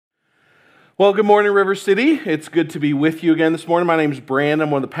Well, good morning, River City. It's good to be with you again this morning. My name is Brandon. I'm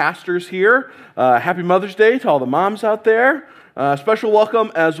one of the pastors here. Happy Mother's Day to all the moms out there. Special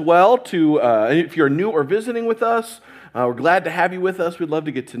welcome as well to if you're new or visiting with us. We're glad to have you with us. We'd love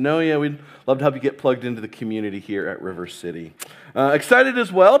to get to know you. We'd love to help you get plugged into the community here at River City. Excited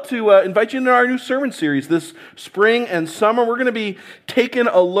as well to invite you into our new sermon series this spring and summer. We're going to be taking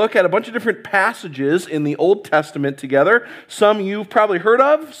a look at a bunch of different passages in the Old Testament together. Some you've probably heard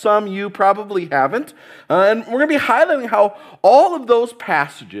of, some you probably haven't. And we're going to be highlighting how all of those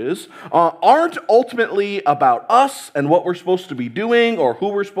passages aren't ultimately about us and what we're supposed to be doing or who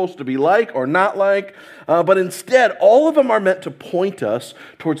we're supposed to be like or not like, but instead all of them are meant to point us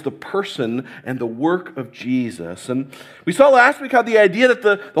towards the person and the work of Jesus. And we saw last week how the idea that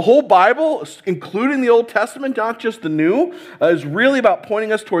the whole Bible, including the Old Testament, not just the New, is really about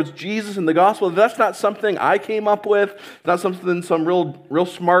pointing us towards Jesus and the gospel. That's not something I came up with. It's not something some real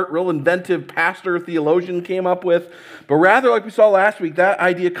smart, real inventive pastor or theologian came up with. But rather, like we saw last week, that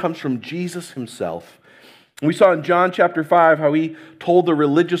idea comes from Jesus himself. We saw in John chapter 5 how he told the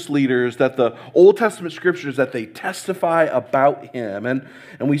religious leaders that the Old Testament scriptures, that they testify about him. And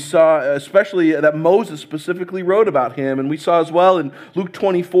we saw especially that Moses specifically wrote about him. And we saw as well in Luke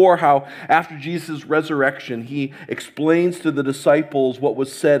 24 how after Jesus' resurrection, he explains to the disciples what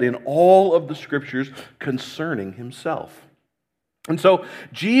was said in all of the scriptures concerning himself. And so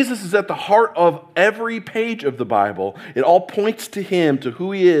Jesus is at the heart of every page of the Bible. It all points to him, to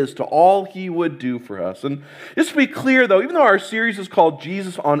who he is, to all he would do for us. And just to be clear, though, even though our series is called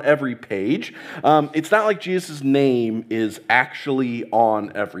Jesus on Every Page, it's not like Jesus' name is actually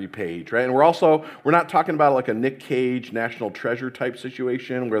on every page, right? And we're not talking about like a Nick Cage National Treasure type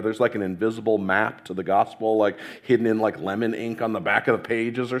situation where there's like an invisible map to the gospel, like hidden in like lemon ink on the back of the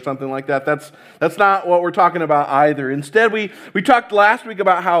pages or something like that. That's not what we're talking about either. Instead, we talked last week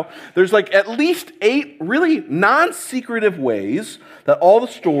about how there's like at least 8 really non-secretive ways that all the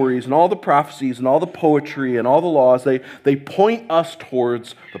stories and all the prophecies and all the poetry and all the laws, they point us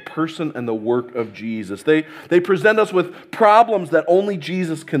towards the person and the work of Jesus. They present us with problems that only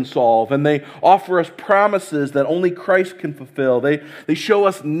Jesus can solve, and they offer us promises that only Christ can fulfill. They show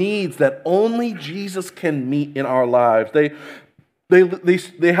us needs that only Jesus can meet in our lives. They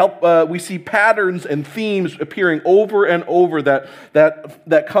help. We see patterns and themes appearing over and over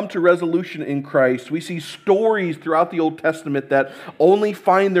that come to resolution in Christ. We see stories throughout the Old Testament that only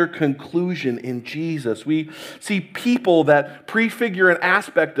find their conclusion in Jesus. We see people that prefigure an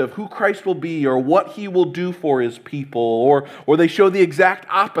aspect of who Christ will be or what he will do for his people, or they show the exact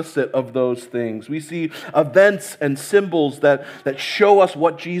opposite of those things. We see events and symbols that show us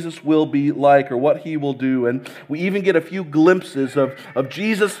what Jesus will be like or what he will do, and we even get a few glimpses of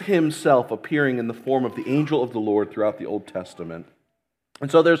Jesus himself appearing in the form of the angel of the Lord throughout the Old Testament. And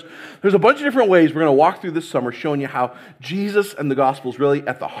so there's a bunch of different ways we're going to walk through this summer showing you how Jesus and the gospel is really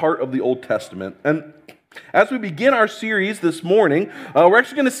at the heart of the Old Testament. And as we begin our series this morning, we're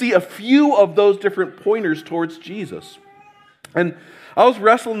actually going to see a few of those different pointers towards Jesus. And I was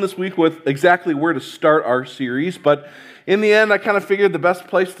wrestling this week with exactly where to start our series, but in the end, I kind of figured the best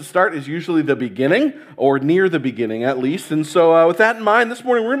place to start is usually the beginning, or near the beginning at least. And so with that in mind, this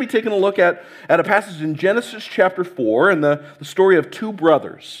morning we're going to be taking a look at a passage in Genesis chapter 4 and the story of 2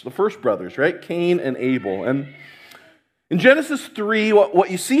 brothers, the first brothers, right? Cain and Abel. And in Genesis 3, what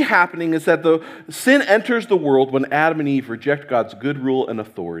you see happening is that the sin enters the world when Adam and Eve reject God's good rule and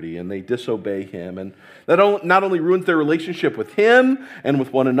authority, and they disobey him. And that not only ruins their relationship with him and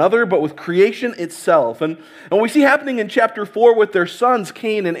with one another, but with creation itself. And what we see happening in chapter 4 with their sons,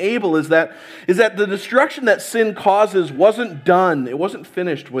 Cain and Abel, is that the destruction that sin causes wasn't done. It wasn't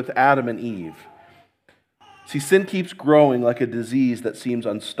finished with Adam and Eve. See, sin keeps growing like a disease that seems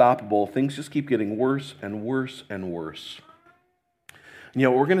unstoppable. Things just keep getting worse and worse and worse. And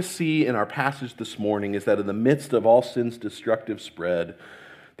what we're going to see in our passage this morning is that in the midst of all sin's destructive spread,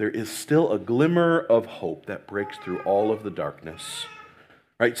 there is still a glimmer of hope that breaks through all of the darkness.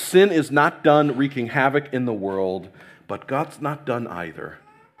 Right? Sin is not done wreaking havoc in the world, but God's not done either.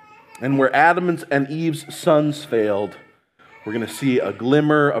 And where Adam's and Eve's sons failed, we're going to see a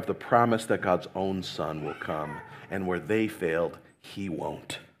glimmer of the promise that God's own Son will come. And where they failed, he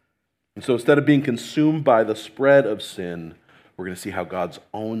won't. And so instead of being consumed by the spread of sin, we're going to see how God's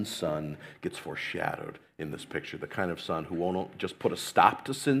own Son gets foreshadowed in this picture. The kind of Son who won't just put a stop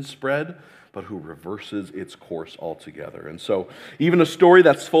to sin's spread, but who reverses its course altogether. And so even a story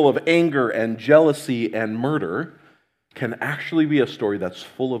that's full of anger and jealousy and murder can actually be a story that's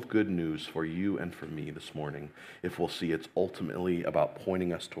full of good news for you and for me this morning, if we'll see it's ultimately about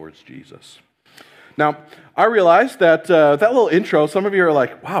pointing us towards Jesus. Now, I realize that that little intro, some of you are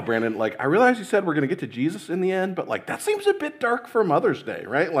like, wow, Brandon, like, I realize you said we're going to get to Jesus in the end, but like, that seems a bit dark for Mother's Day,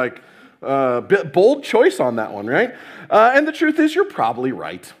 right? Like, bit bold choice on that one, right? And the truth is, you're probably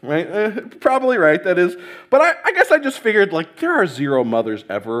right, right? Probably right, that is. But I guess I just figured, like, there are zero mothers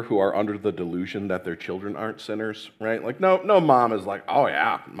ever who are under the delusion that their children aren't sinners, right? Like, no mom is like, oh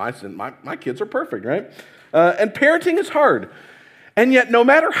yeah, my kids are perfect, right? And parenting is hard. And yet, no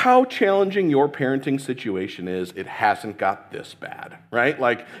matter how challenging your parenting situation is, it hasn't got this bad, right?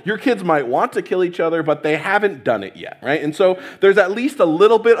 Like, your kids might want to kill each other, but they haven't done it yet, right? And so there's at least a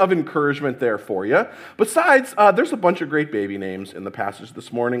little bit of encouragement there for you. Besides, there's a bunch of great baby names in the passage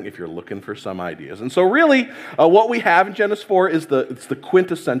this morning if you're looking for some ideas. And so really, what we have in Genesis 4 is it's the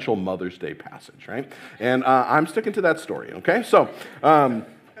quintessential Mother's Day passage, right? And I'm sticking to that story, okay? So,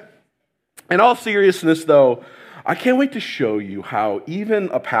 in all seriousness, though, I can't wait to show you how even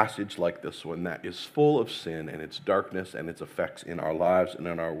a passage like this one that is full of sin and its darkness and its effects in our lives and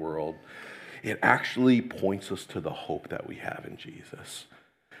in our world, it actually points us to the hope that we have in Jesus.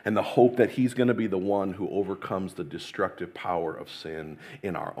 And the hope that he's going to be the one who overcomes the destructive power of sin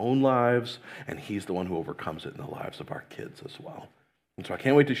in our own lives, and he's the one who overcomes it in the lives of our kids as well. And so I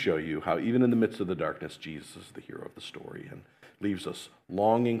can't wait to show you how even in the midst of the darkness, Jesus is the hero of the story and leaves us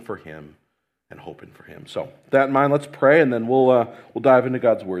longing for him and hoping for him. So with that in mind, let's pray, and then we'll dive into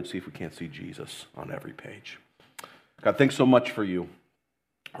God's word, see if we can't see Jesus on every page. God, thanks so much for you.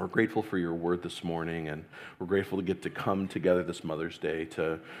 We're grateful for your word this morning, and we're grateful to get to come together this Mother's Day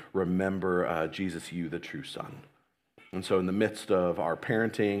to remember Jesus, you, the true Son. And so in the midst of our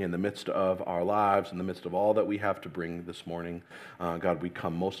parenting, in the midst of our lives, in the midst of all that we have to bring this morning, God, we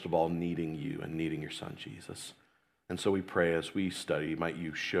come most of all needing you and needing your Son, Jesus. And so we pray as we study, might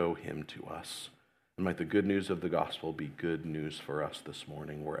you show him to us. And might the good news of the gospel be good news for us this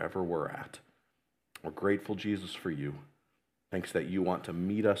morning, wherever we're at. We're grateful, Jesus, for you. Thanks that you want to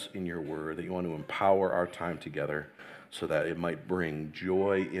meet us in your word, that you want to empower our time together so that it might bring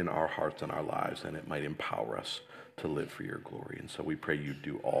joy in our hearts and our lives, and it might empower us to live for your glory. And so we pray you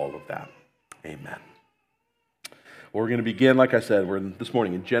do all of that. Amen. Well, we're going to begin, like I said, this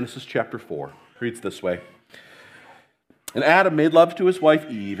morning in Genesis chapter 4. It reads this way. And Adam made love to his wife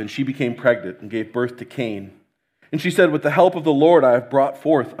Eve, and she became pregnant and gave birth to Cain. And she said, with the help of the Lord I have brought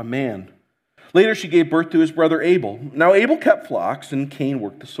forth a man. Later she gave birth to his brother Abel. Now Abel kept flocks, and Cain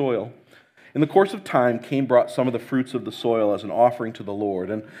worked the soil. In the course of time, Cain brought some of the fruits of the soil as an offering to the Lord.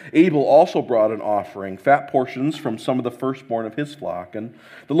 And Abel also brought an offering, fat portions from some of the firstborn of his flock. And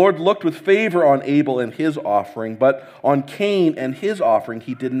the Lord looked with favor on Abel and his offering, but on Cain and his offering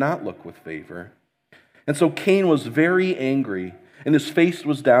he did not look with favor. And so Cain was very angry, and his face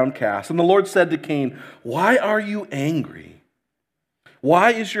was downcast. And the Lord said to Cain, why are you angry?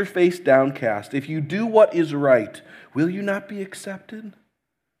 Why is your face downcast? If you do what is right, will you not be accepted?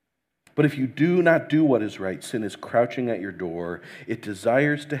 But if you do not do what is right, sin is crouching at your door. It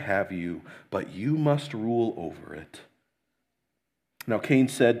desires to have you, but you must rule over it. Now Cain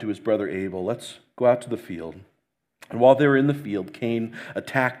said to his brother Abel, let's go out to the field. And while they were in the field, Cain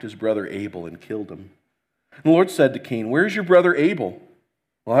attacked his brother Abel and killed him. And the Lord said to Cain, where's your brother Abel?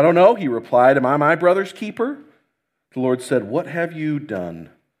 Well, I don't know, he replied. Am I my brother's keeper? The Lord said, what have you done?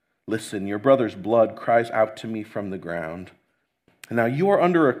 Listen, your brother's blood cries out to me from the ground. And now you are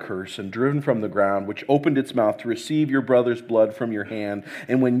under a curse and driven from the ground, which opened its mouth to receive your brother's blood from your hand.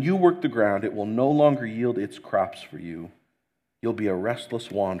 And when you work the ground, it will no longer yield its crops for you. You'll be a restless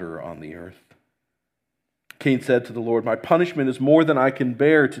wanderer on the earth. Cain said to the Lord, my punishment is more than I can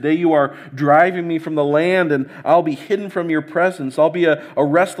bear. Today you are driving me from the land, and I'll be hidden from your presence. I'll be a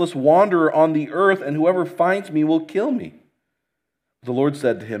restless wanderer on the earth, and whoever finds me will kill me. The Lord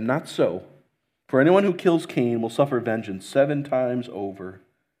said to him, not so, for anyone who kills Cain will suffer vengeance 7 times over.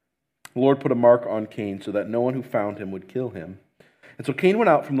 The Lord put a mark on Cain so that no one who found him would kill him. And so Cain went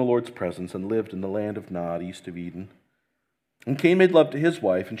out from the Lord's presence and lived in the land of Nod, east of Eden. And Cain made love to his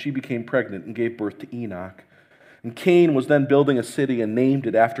wife, and she became pregnant and gave birth to Enoch. And Cain was then building a city and named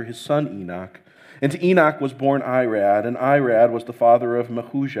it after his son Enoch. And to Enoch was born Irad, and Irad was the father of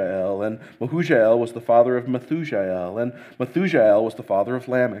Mehujael, and Mehujael was the father of Methujael, and Methujael was the father of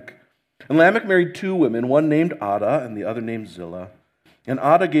Lamech. And Lamech married 2 women, one named Adah and the other named Zillah. And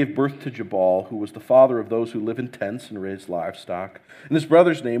Adah gave birth to Jabal, who was the father of those who live in tents and raise livestock. And his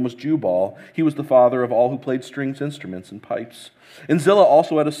brother's name was Jubal. He was the father of all who played strings instruments and pipes. And Zillah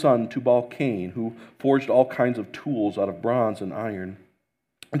also had a son, Tubal-Cain, who forged all kinds of tools out of bronze and iron.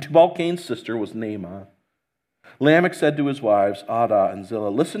 And Tubal-Cain's sister was Naamah. Lamech said to his wives, Adah and Zillah,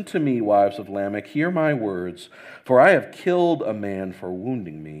 listen to me, wives of Lamech, hear my words, for I have killed a man for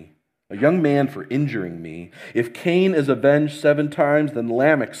wounding me. a young man for injuring me. If Cain is avenged 7 times, then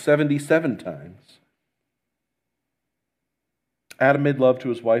Lamech 77 times. Adam made love to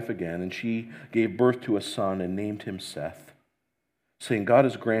his wife again, and she gave birth to a son and named him Seth, saying, God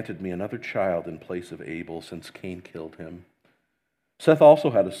has granted me another child in place of Abel, since Cain killed him. Seth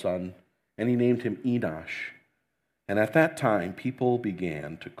also had a son, and he named him Enosh. And at that time, people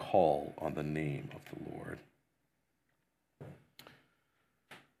began to call on the name of the Lord.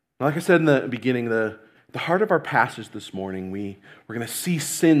 Like I said in the beginning, the heart of our passage this morning, we're going to see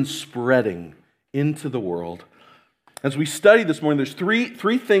sin spreading into the world. As we study this morning, there's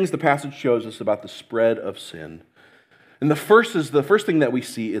three things the passage shows us about the spread of sin. And the first thing that we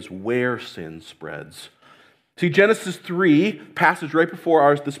see is where sin spreads. See, Genesis 3, passage right before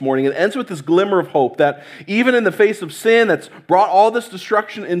ours this morning, it ends with this glimmer of hope that even in the face of sin that's brought all this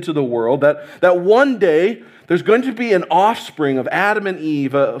destruction into the world, that one day there's going to be an offspring of Adam and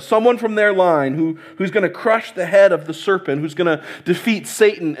Eve, someone from their line who's going to crush the head of the serpent, who's going to defeat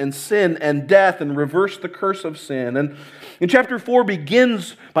Satan and sin and death and reverse the curse of sin. And in chapter 4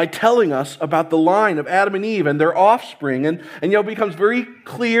 begins by telling us about the line of Adam and Eve and their offspring. And it becomes very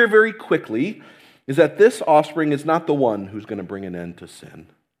clear very quickly is that this offspring is not the one who's going to bring an end to sin.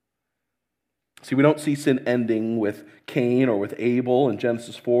 See, we don't see sin ending with Cain or with Abel in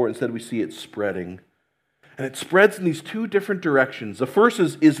Genesis 4. Instead, we see it spreading. And it spreads in these 2 different directions. The first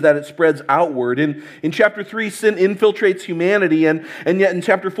is that it spreads outward. In chapter 3, sin infiltrates humanity, and yet in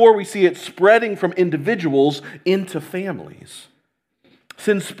chapter 4, we see it spreading from individuals into families.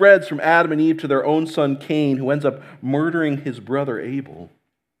 Sin spreads from Adam and Eve to their own son Cain, who ends up murdering his brother Abel.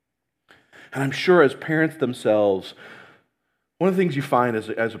 And I'm sure as parents themselves, one of the things you find as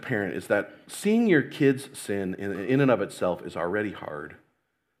a parent is that seeing your kids sin in and of itself is already hard.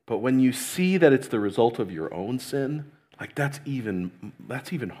 But when you see that it's the result of your own sin, that's even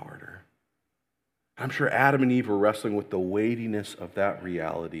harder. I'm sure Adam and Eve were wrestling with the weightiness of that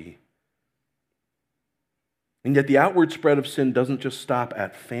reality. And yet the outward spread of sin doesn't just stop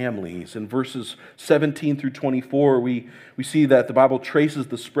at families. In verses 17 through 24, we see that the Bible traces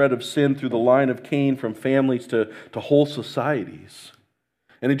the spread of sin through the line of Cain from families to whole societies.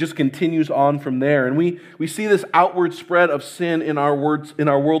 And it just continues on from there. And we see this outward spread of sin in our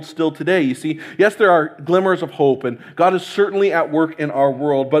world still today. You see, yes, there are glimmers of hope, and God is certainly at work in our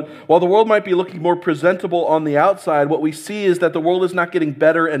world. But while the world might be looking more presentable on the outside, what we see is that the world is not getting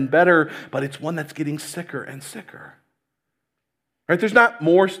better and better, but it's one that's getting sicker and sicker. Right?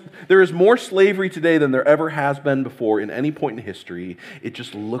 There is more slavery today than there ever has been before in any point in history. It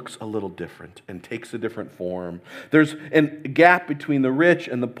just looks a little different and takes a different form. There's a gap between the rich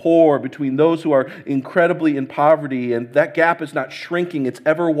and the poor, between those who are incredibly in poverty, and that gap is not shrinking, it's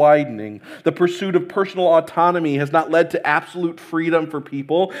ever widening. The pursuit of personal autonomy has not led to absolute freedom for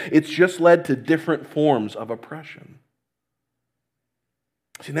people, it's just led to different forms of oppression.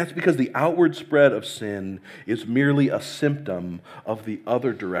 See, that's because the outward spread of sin is merely a symptom of the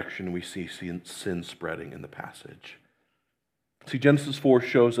other direction we see sin spreading in the passage. See, Genesis 4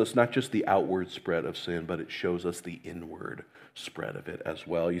 shows us not just the outward spread of sin, but it shows us the inward spread of it as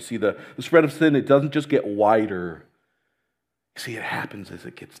well. You see, the spread of sin, it doesn't just get wider. You see, it happens as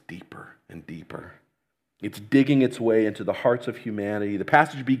it gets deeper and deeper. It's digging its way into the hearts of humanity. The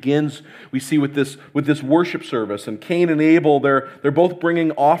passage begins, we see, with this worship service. And Cain and Abel, they're both bringing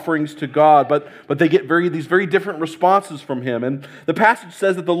offerings to God, but they get these very different responses from him. And the passage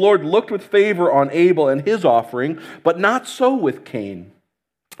says that the Lord looked with favor on Abel and his offering, but not so with Cain.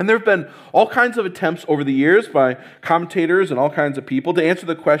 And there have been all kinds of attempts over the years by commentators and all kinds of people to answer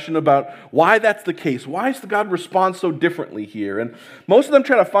the question about why that's the case. Why does God respond so differently here? And most of them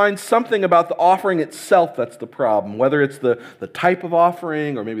try to find something about the offering itself that's the problem, whether it's the type of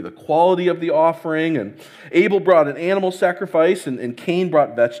offering or maybe the quality of the offering. And Abel brought an animal sacrifice and Cain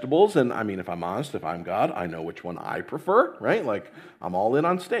brought vegetables. And I mean, if I'm honest, if I'm God, I know which one I prefer, right? I'm all in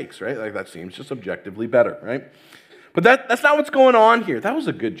on steaks, right? That seems just objectively better, right? But that's not what's going on here. That was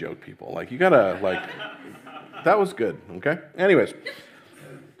a good joke, people. That was good, okay? Anyways,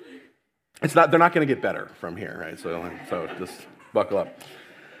 they're not going to get better from here, right? So just buckle up.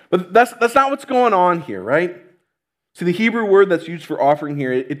 But that's not what's going on here, right? See, the Hebrew word that's used for offering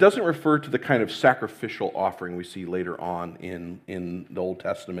here, it doesn't refer to the kind of sacrificial offering we see later on in the Old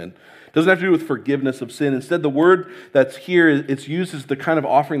Testament. It doesn't have to do with forgiveness of sin. Instead, the word that's here, it's used as the kind of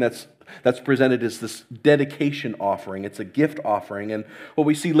offering that's presented as this dedication offering. It's a gift offering. And what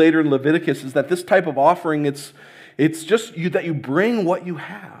we see later in Leviticus is that this type of offering, it's just that you bring what you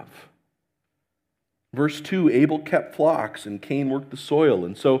have. Verse 2, Abel kept flocks and Cain worked the soil.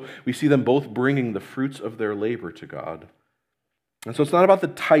 And so we see them both bringing the fruits of their labor to God. And so it's not about the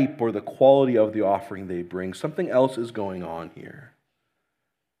type or the quality of the offering they bring. Something else is going on here.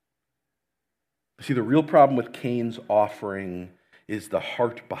 See, the real problem with Cain's offering is the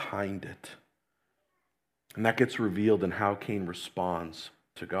heart behind it. And that gets revealed in how Cain responds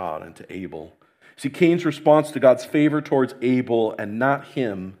to God and to Abel. See, Cain's response to God's favor towards Abel and not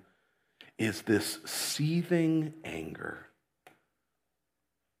him is this seething anger.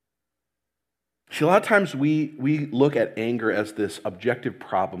 See, a lot of times we look at anger as this objective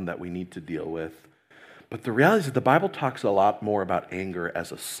problem that we need to deal with. But the reality is that the Bible talks a lot more about anger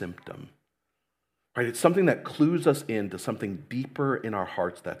as a symptom. Right? It's something that clues us into something deeper in our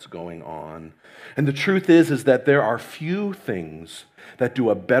hearts that's going on. And the truth is that there are few things that do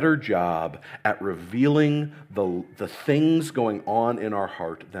a better job at revealing the things going on in our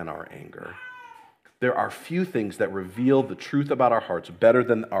heart than our anger. There are few things that reveal the truth about our hearts better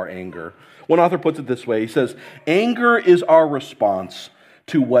than our anger. One author puts it this way. He says, anger is our response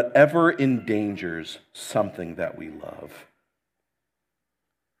to whatever endangers something that we love.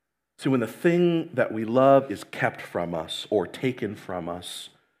 So when the thing that we love is kept from us or taken from us,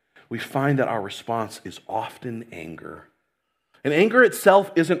 we find that our response is often anger. And anger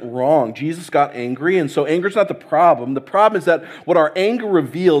itself isn't wrong. Jesus got angry, and so anger's not the problem. The problem is that what our anger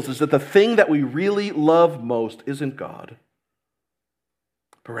reveals is that the thing that we really love most isn't God,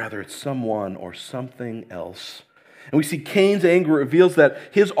 but rather it's someone or something else. And we see Cain's anger reveals that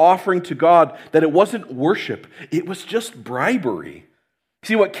his offering to God, that it wasn't worship, it was just bribery.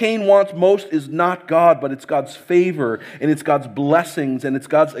 See, what Cain wants most is not God, but it's God's favor, and it's God's blessings, and it's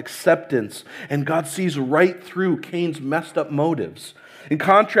God's acceptance. And God sees right through Cain's messed up motives. In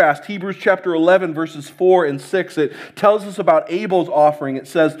contrast, Hebrews chapter 11, verses 4 and 6, it tells us about Abel's offering. It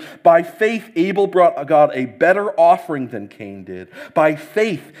says, by faith Abel brought God a better offering than Cain did. By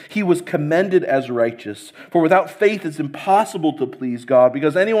faith he was commended as righteous. For without faith it's impossible to please God,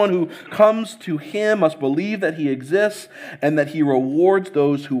 because anyone who comes to him must believe that he exists and that he rewards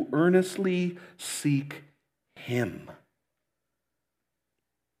those who earnestly seek him.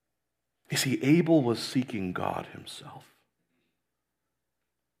 You see, Abel was seeking God himself.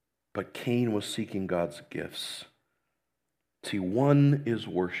 But Cain was seeking God's gifts. See, one is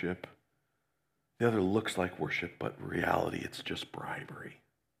worship. The other looks like worship, but in reality, it's just bribery.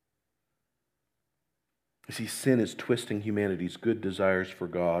 You see, sin is twisting humanity's good desires for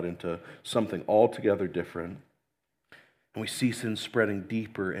God into something altogether different. And we see sin spreading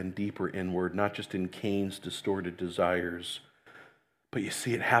deeper and deeper inward, not just in Cain's distorted desires, but you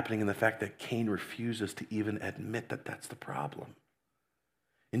see it happening in the fact that Cain refuses to even admit that that's the problem.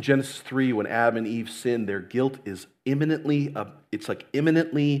 In Genesis 3, when Adam and Eve sinned, their guilt is imminently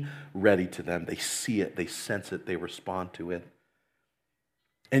ready to them. They see it, they sense it, they respond to it.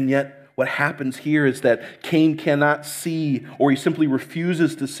 And yet, what happens here is that Cain cannot see, or he simply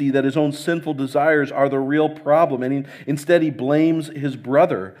refuses to see, that his own sinful desires are the real problem. And instead, he blames his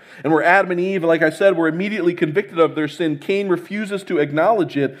brother. And where Adam and Eve, like I said, were immediately convicted of their sin, Cain refuses to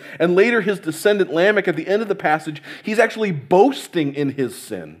acknowledge it. And later, his descendant Lamech, at the end of the passage, he's actually boasting in his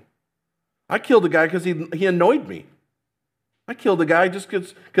sin. I killed a guy because he annoyed me. I killed a guy just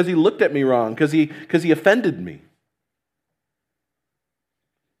because he looked at me wrong, because he offended me.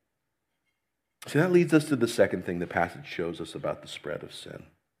 See, that leads us to the second thing the passage shows us about the spread of sin.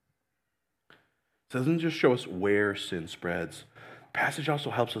 It doesn't just show us where sin spreads. The passage also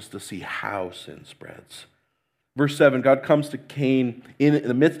helps us to see how sin spreads. Verse 7, God comes to Cain in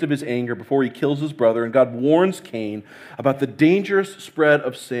the midst of his anger before he kills his brother, and God warns Cain about the dangerous spread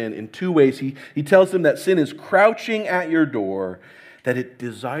of sin in two ways. He tells him that sin is crouching at your door, that it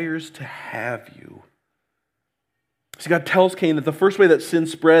desires to have you. See, God tells Cain that the first way that sin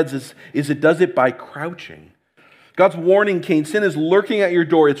spreads is it does it by crouching. God's warning Cain, sin is lurking at your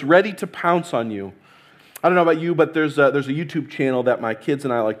door. It's ready to pounce on you. I don't know about you, but there's a YouTube channel that my kids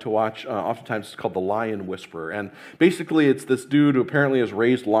and I like to watch. Oftentimes it's called The Lion Whisperer. And basically it's this dude who apparently has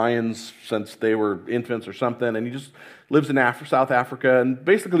raised lions since they were infants or something. And he just lives in South Africa. And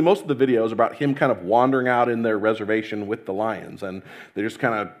basically most of the videos are about him kind of wandering out in their reservation with the lions. And they're just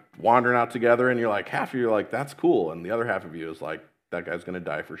kind of wandering out together. And you're like, half of you are like, that's cool. And the other half of you is like, that guy's going to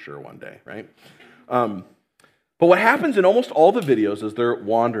die for sure one day, right? But what happens in almost all the videos as they're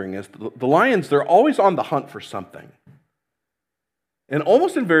wandering is the lions, they're always on the hunt for something. And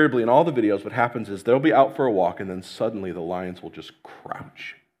almost invariably in all the videos, what happens is they'll be out for a walk and then suddenly the lions will just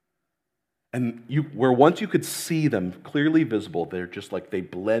crouch. And where once you could see them clearly visible, they're just like they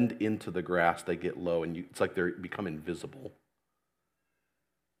blend into the grass, they get low, and it's like they become invisible.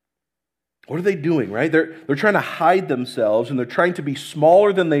 What are they doing, right? They're trying to hide themselves, and they're trying to be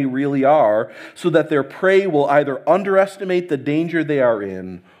smaller than they really are so that their prey will either underestimate the danger they are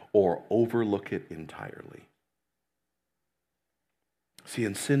in or overlook it entirely. See,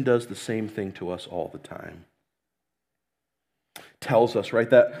 and sin does the same thing to us all the time. Tells us, right,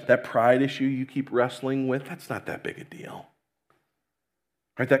 that pride issue you keep wrestling with, that's not that big a deal.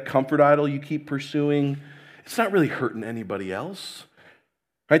 Right, that comfort idol you keep pursuing, it's not really hurting anybody else.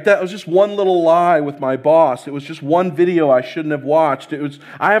 Right, that was just one little lie with my boss. It was just one video I shouldn't have watched.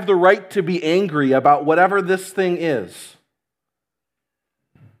 I have the right to be angry about whatever this thing is.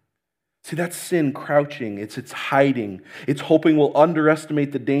 See, that's sin crouching. It's hiding. It's hoping we'll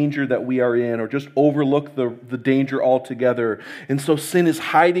underestimate the danger that we are in or just overlook the danger altogether. And so sin is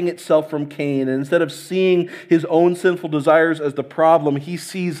hiding itself from Cain. And instead of seeing his own sinful desires as the problem, he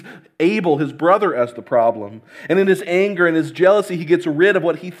sees Abel, his brother, as the problem. And in his anger and his jealousy, he gets rid of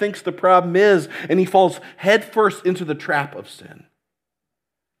what he thinks the problem is, and he falls headfirst into the trap of sin.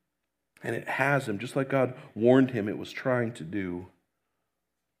 And it has him, just like God warned him it was trying to do.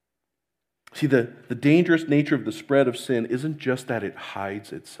 See, the dangerous nature of the spread of sin isn't just that it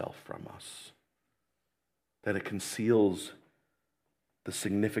hides itself from us, that it conceals the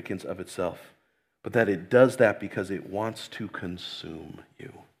significance of itself, but that it does that because it wants to consume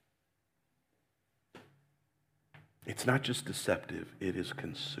you. It's not just deceptive, it is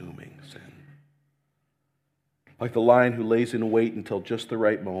consuming sin. Like the lion who lays in wait until just the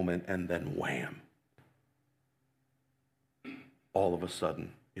right moment and then wham, all of a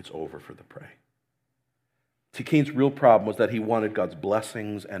sudden, it's over for the prey. See, Cain's real problem was that he wanted God's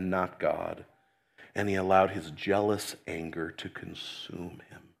blessings and not God, and he allowed his jealous anger to consume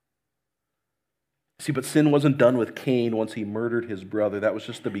him. See, but sin wasn't done with Cain once he murdered his brother. That was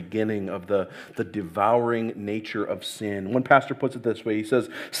just the beginning of the devouring nature of sin. One pastor puts it this way. He says,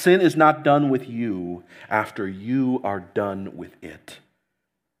 sin is not done with you after you are done with it.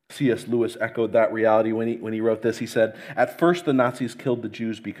 C.S. Lewis echoed that reality when he wrote this. He said, at first the Nazis killed the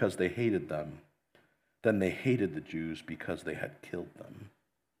Jews because they hated them. Then they hated the Jews because they had killed them.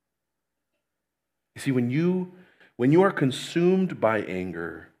 You see, when you are consumed by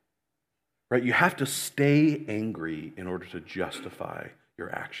anger, right, you have to stay angry in order to justify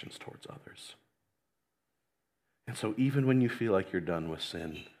your actions towards others. And so even when you feel like you're done with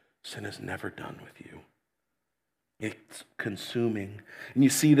sin, sin is never done with you. It's consuming. And you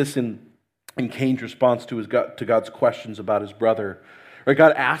see this in Cain's response to God's questions about his brother. Right?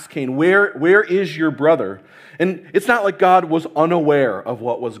 God asked Cain, where is your brother? And it's not like God was unaware of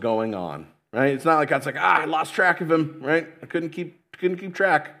what was going on. Right? It's not like God's like, I lost track of him. Right? I couldn't keep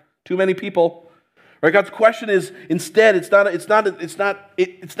track. Too many people. Right? God's question is instead, it's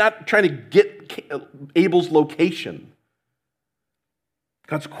not trying to get Abel's location.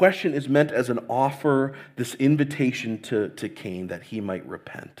 God's question is meant as an offer, this invitation to Cain that he might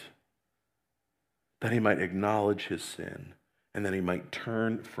repent, that he might acknowledge his sin, and that he might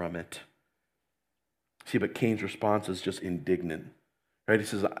turn from it. See, but Cain's response is just indignant. Right? He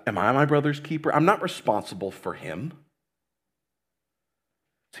says, am I my brother's keeper? I'm not responsible for him.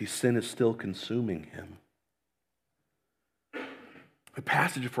 See, sin is still consuming him. The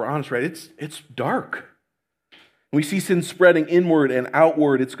passage, if we're honest, right, it's dark. We see sin spreading inward and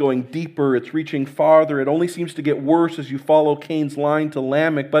outward. It's going deeper. It's reaching farther. It only seems to get worse as you follow Cain's line to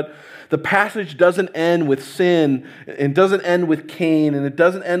Lamech. But the passage doesn't end with sin. It doesn't end with Cain. And it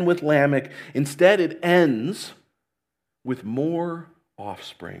doesn't end with Lamech. Instead, it ends with more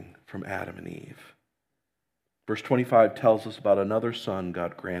offspring from Adam and Eve. Verse 25 tells us about another son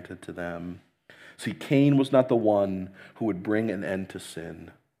God granted to them. See, Cain was not the one who would bring an end to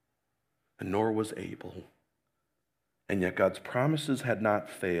sin, and nor was Abel. And yet God's promises had not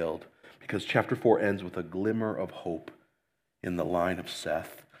failed, because chapter 4 ends with a glimmer of hope in the line of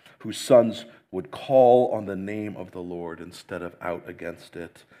Seth, whose sons would call on the name of the Lord instead of out against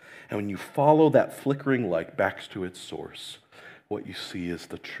it. And when you follow that flickering light back to its source, what you see is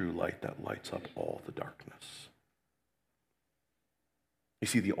the true light that lights up all the darkness. You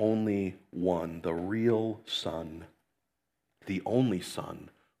see, the only one, the real Son, the only Son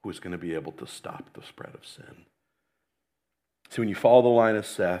who is going to be able to stop the spread of sin. So when you follow the line of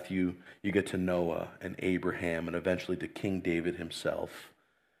Seth, you get to Noah and Abraham and eventually to King David himself.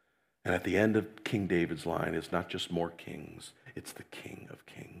 And at the end of King David's line is not just more kings, it's the King of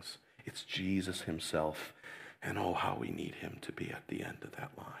Kings. It's Jesus himself. And oh, how we need him to be at the end of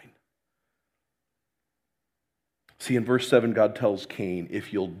that line. See, in verse 7, God tells Cain,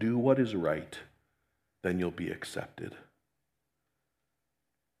 if you'll do what is right, then you'll be accepted.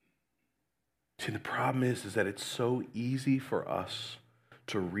 See, the problem is that it's so easy for us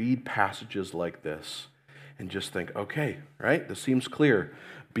to read passages like this and just think, okay, right? This seems clear.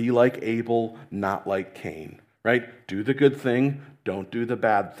 Be like Abel, not like Cain, right? Do the good thing, don't do the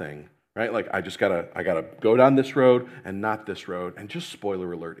bad thing, right? Like I gotta go down this road and not this road. And just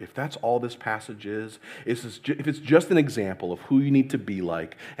spoiler alert, if that's all this passage is if it's just an example of who you need to be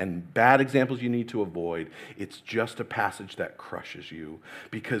like and bad examples you need to avoid, it's just a passage that crushes you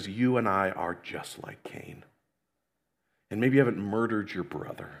because you and I are just like Cain. And maybe you haven't murdered your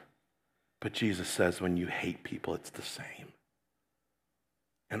brother, but Jesus says when you hate people, it's the same.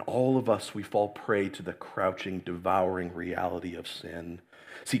 And all of us, we fall prey to the crouching, devouring reality of sin.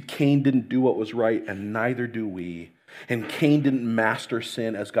 See, Cain didn't do what was right, and neither do we. And Cain didn't master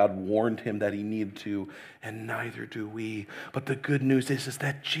sin as God warned him that he needed to, and neither do we. But the good news is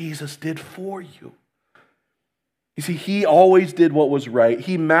that Jesus did for you. You see, he always did what was right.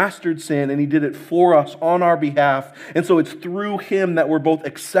 He mastered sin, and he did it for us on our behalf. And so it's through him that we're both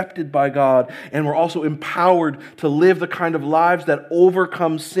accepted by God, and we're also empowered to live the kind of lives that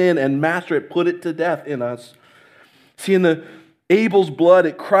overcome sin and master it, put it to death in us. See, in the Abel's blood,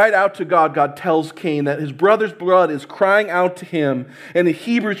 it cried out to God. God tells Cain that his brother's blood is crying out to him. And in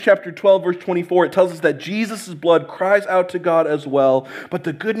Hebrews chapter 12, verse 24, it tells us that Jesus' blood cries out to God as well. But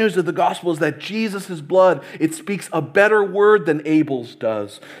the good news of the gospel is that Jesus' blood, it speaks a better word than Abel's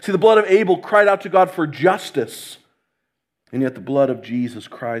does. See, the blood of Abel cried out to God for justice. And yet the blood of Jesus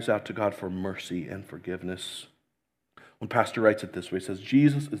cries out to God for mercy and forgiveness. One pastor writes it this way, he says,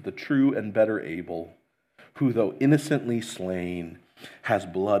 Jesus is the true and better Abel, who, though innocently slain, has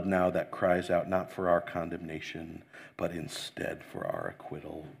blood now that cries out not for our condemnation, but instead for our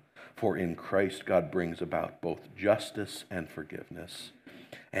acquittal. For in Christ God brings about both justice and forgiveness,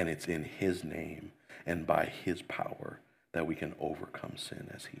 and it's in his name and by his power that we can overcome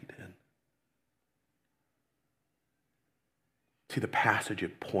sin as he did. See, the passage,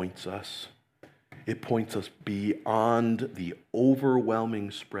 it points us beyond the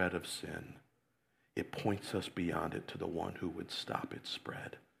overwhelming spread of sin. It points us beyond it to the one who would stop its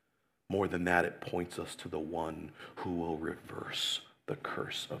spread. More than that, it points us to the one who will reverse the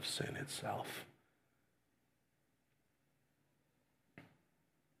curse of sin itself.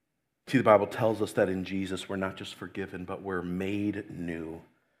 See, the Bible tells us that in Jesus we're not just forgiven, but we're made new.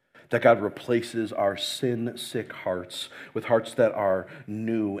 That God replaces our sin-sick hearts with hearts that are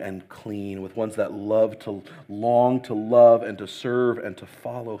new and clean, with ones that long to love and to serve and to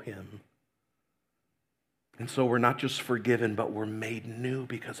follow him. And so we're not just forgiven, but we're made new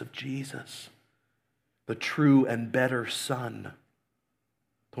because of Jesus, the true and better Son,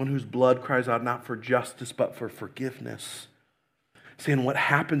 the one whose blood cries out not for justice, but for forgiveness. See, and what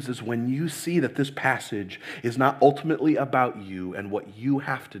happens is when you see that this passage is not ultimately about you and what you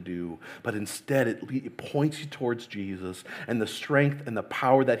have to do, but instead it points you towards Jesus and the strength and the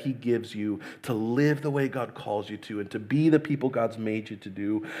power that he gives you to live the way God calls you to and to be the people God's made you to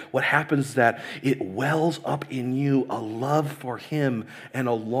do, what happens is that it wells up in you a love for him and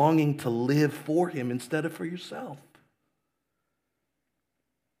a longing to live for him instead of for yourself.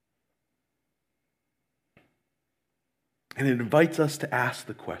 And it invites us to ask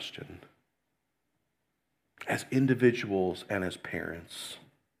the question, as individuals and as parents,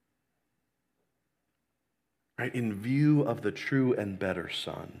 right, in view of the true and better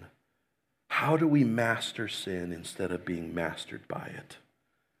Son, how do we master sin instead of being mastered by it?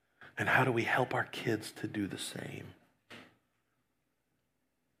 And how do we help our kids to do the same?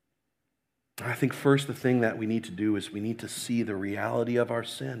 I think first the thing that we need to do is we need to see the reality of our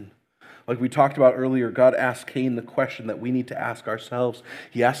sin. Like we talked about earlier, God asked Cain the question that we need to ask ourselves.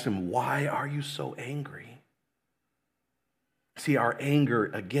 He asked him, why are you so angry? See, our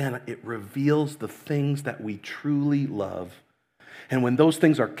anger, again, it reveals the things that we truly love. And when those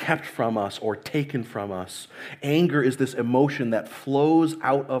things are kept from us or taken from us, anger is this emotion that flows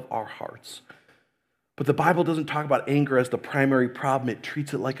out of our hearts. But the Bible doesn't talk about anger as the primary problem. It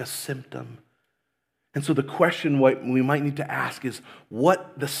treats it like a symptom. And so the question what we might need to ask is,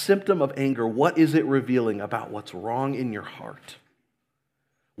 what the symptom of anger, what is it revealing about what's wrong in your heart?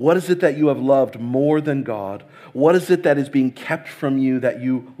 What is it that you have loved more than God? What is it that is being kept from you that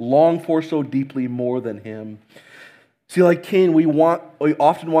you long for so deeply more than him? See, like Cain, we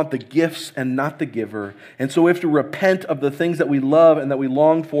often want the gifts and not the giver. And so we have to repent of the things that we love and that we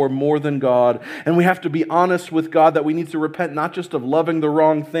long for more than God. And we have to be honest with God that we need to repent not just of loving the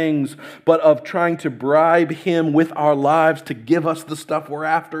wrong things, but of trying to bribe him with our lives to give us the stuff we're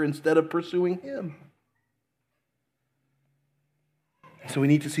after instead of pursuing him. So we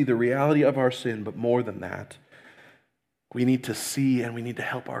need to see the reality of our sin, but more than that, we need to see and we need to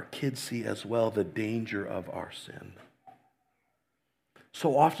help our kids see as well the danger of our sin.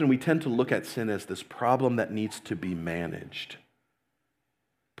 So often we tend to look at sin as this problem that needs to be managed.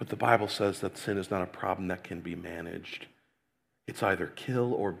 But the Bible says that sin is not a problem that can be managed. It's either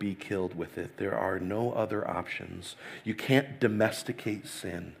kill or be killed with it. There are no other options. You can't domesticate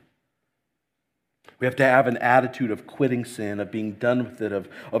sin. We have to have an attitude of quitting sin, of being done with it,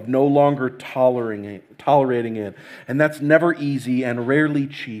 of no longer tolerating it. And that's never easy and rarely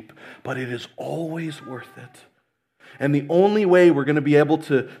cheap, but it is always worth it. And the only way we're going to be able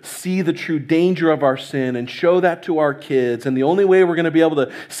to see the true danger of our sin and show that to our kids, and the only way we're going to be able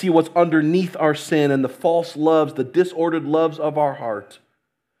to see what's underneath our sin and the false loves, the disordered loves of our heart,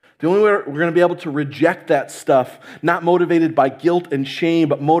 the only way we're going to be able to reject that stuff, not motivated by guilt and shame,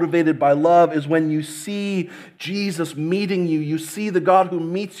 but motivated by love, is when you see Jesus meeting you. You see the God who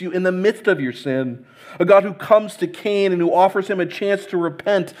meets you in the midst of your sin, a God who comes to Cain and who offers him a chance to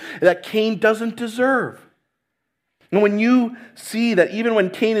repent that Cain doesn't deserve. And when you see that even when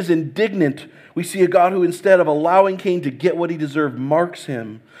Cain is indignant, we see a God who, instead of allowing Cain to get what he deserved, marks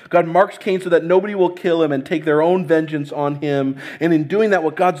him. God marks Cain so that nobody will kill him and take their own vengeance on him. And in doing that,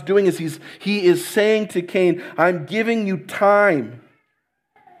 what God's doing is he is saying to Cain, I'm giving you time.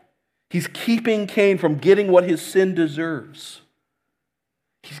 He's keeping Cain from getting what his sin deserves.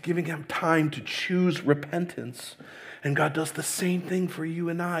 He's giving him time to choose repentance. And God does the same thing for you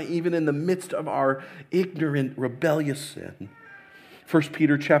and I, even in the midst of our ignorant, rebellious sin. 1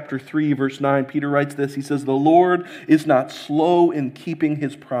 Peter chapter 3, verse 9, Peter writes this. He says, the Lord is not slow in keeping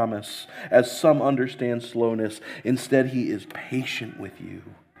his promise, as some understand slowness. Instead, he is patient with you,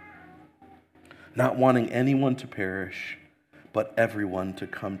 not wanting anyone to perish, but everyone to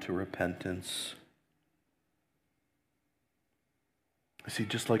come to repentance. See,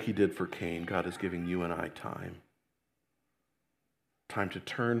 just like he did for Cain, God is giving you and I time. Time to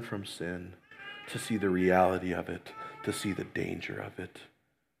turn from sin, to see the reality of it, to see the danger of it,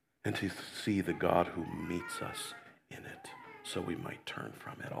 and to see the God who meets us in it, so we might turn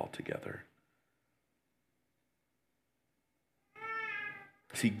from it altogether.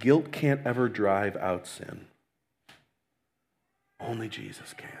 See, guilt can't ever drive out sin. Only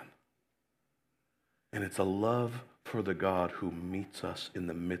Jesus can. And it's a love for the God who meets us in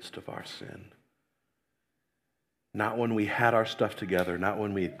the midst of our sin. Not when we had our stuff together, not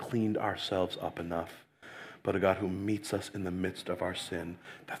when we had cleaned ourselves up enough, but a God who meets us in the midst of our sin.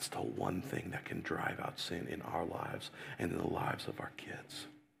 That's the one thing that can drive out sin in our lives and in the lives of our kids.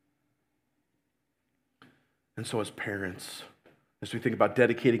 And so as parents, as we think about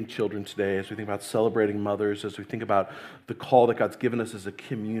dedicating children today, as we think about celebrating mothers, as we think about the call that God's given us as a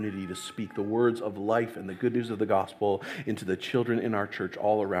community to speak the words of life and the good news of the gospel into the children in our church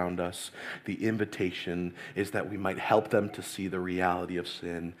all around us, the invitation is that we might help them to see the reality of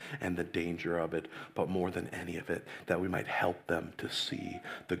sin and the danger of it, but more than any of it, that we might help them to see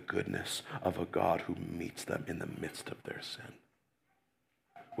the goodness of a God who meets them in the midst of their sin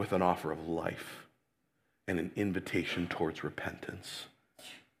with an offer of life and an invitation towards repentance.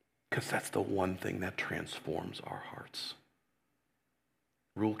 Because that's the one thing that transforms our hearts.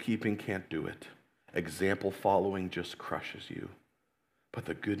 Rule keeping can't do it. Example following just crushes you. But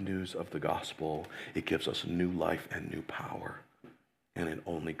the good news of the gospel, it gives us new life and new power. And it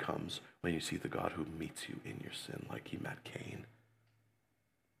only comes when you see the God who meets you in your sin like he met Cain.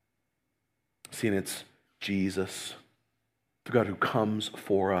 See, and it's Jesus, the God who comes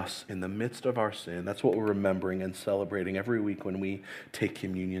for us in the midst of our sin. That's what we're remembering and celebrating every week when we take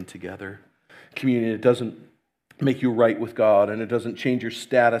communion together. Communion, it doesn't make you right with God, and it doesn't change your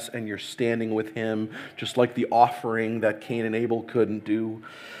status and your standing with him, just like the offering that Cain and Abel couldn't do.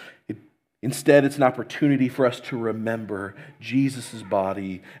 Instead, it's an opportunity for us to remember Jesus'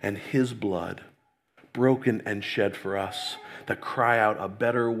 body and his blood broken and shed for us, that cry out a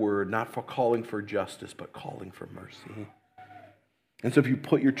better word, not for calling for justice, but calling for mercy. And so if you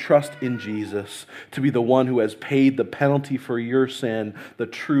put your trust in Jesus to be the one who has paid the penalty for your sin, the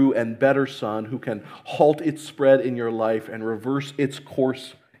true and better Son who can halt its spread in your life and reverse its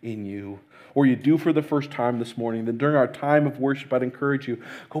course in you, or you do for the first time this morning, then during our time of worship, I'd encourage you,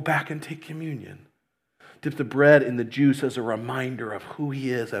 go back and take communion. Dip the bread in the juice as a reminder of who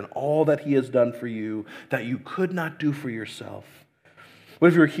he is and all that he has done for you that you could not do for yourself. What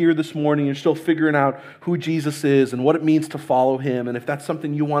if you're here this morning, you're still figuring out who Jesus is and what it means to follow him, and if that's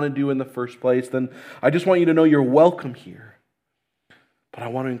something you want to do in the first place, then I just want you to know you're welcome here. But I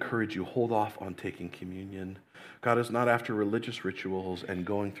want to encourage you, hold off on taking communion. God is not after religious rituals and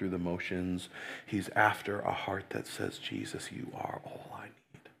going through the motions. He's after a heart that says, Jesus, you are all I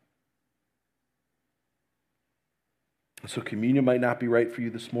need. So communion might not be right for you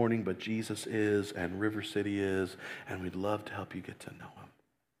this morning, but Jesus is, and River City is, and we'd love to help you get to know him.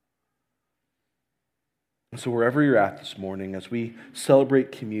 And so wherever you're at this morning, as we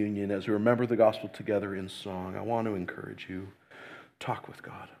celebrate communion, as we remember the gospel together in song, I want to encourage you, talk with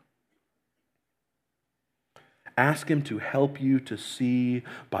God. Ask him to help you to see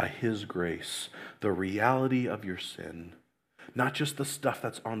by his grace the reality of your sin, not just the stuff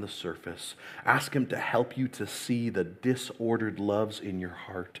that's on the surface. Ask him to help you to see the disordered loves in your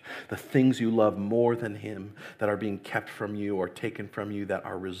heart, the things you love more than him that are being kept from you or taken from you that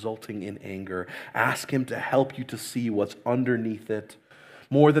are resulting in anger. Ask him to help you to see what's underneath it.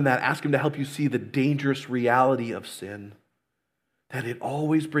 More than that, ask him to help you see the dangerous reality of sin, that it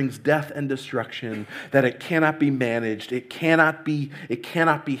always brings death and destruction, that it cannot be managed, it cannot be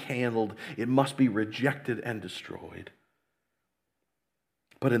handled, it must be rejected and destroyed.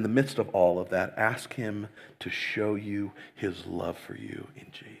 But in the midst of all of that, ask him to show you his love for you in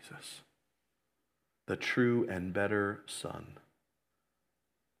Jesus, the true and better Son.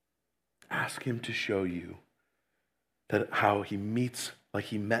 Ask him to show you that how he meets, like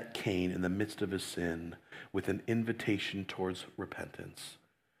he met Cain in the midst of his sin, with an invitation towards repentance,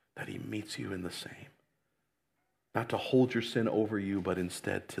 that he meets you in the same. Not to hold your sin over you, but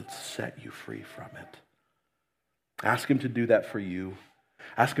instead to set you free from it. Ask him to do that for you.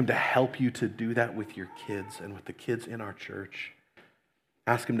 Ask him to help you to do that with your kids and with the kids in our church.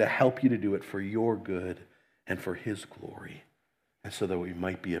 Ask him to help you to do it for your good and for his glory, and so that we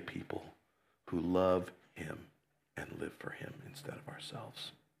might be a people who love him and live for him instead of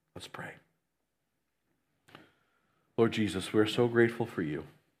ourselves. Let's pray. Lord Jesus, we're so grateful for you.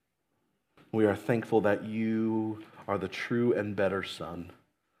 We are thankful that you are the true and better Son,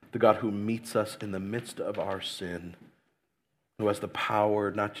 the God who meets us in the midst of our sin, who has the power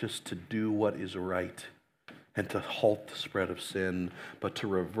not just to do what is right and to halt the spread of sin, but to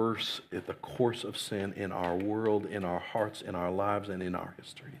reverse the course of sin in our world, in our hearts, in our lives, and in our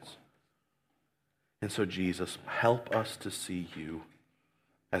histories. And so, Jesus, help us to see you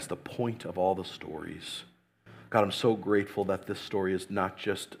as the point of all the stories. God, I'm so grateful that this story is not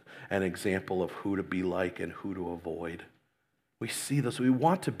just an example of who to be like and who to avoid. We see this. We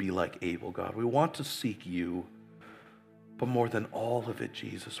want to be like Abel, God. We want to seek you. But more than all of it,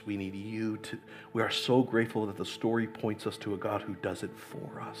 Jesus, we need you to. We are so grateful that the story points us to a God who does it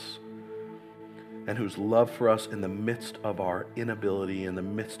for us, and whose love for us in the midst of our inability, in the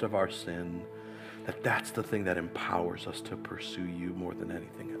midst of our sin, that's the thing that empowers us to pursue you more than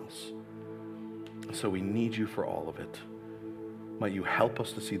anything else. So we need you for all of it. Might you help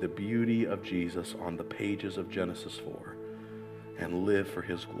us to see the beauty of Jesus on the pages of Genesis 4 and live for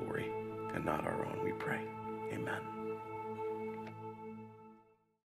his glory and not our own, we pray. Amen.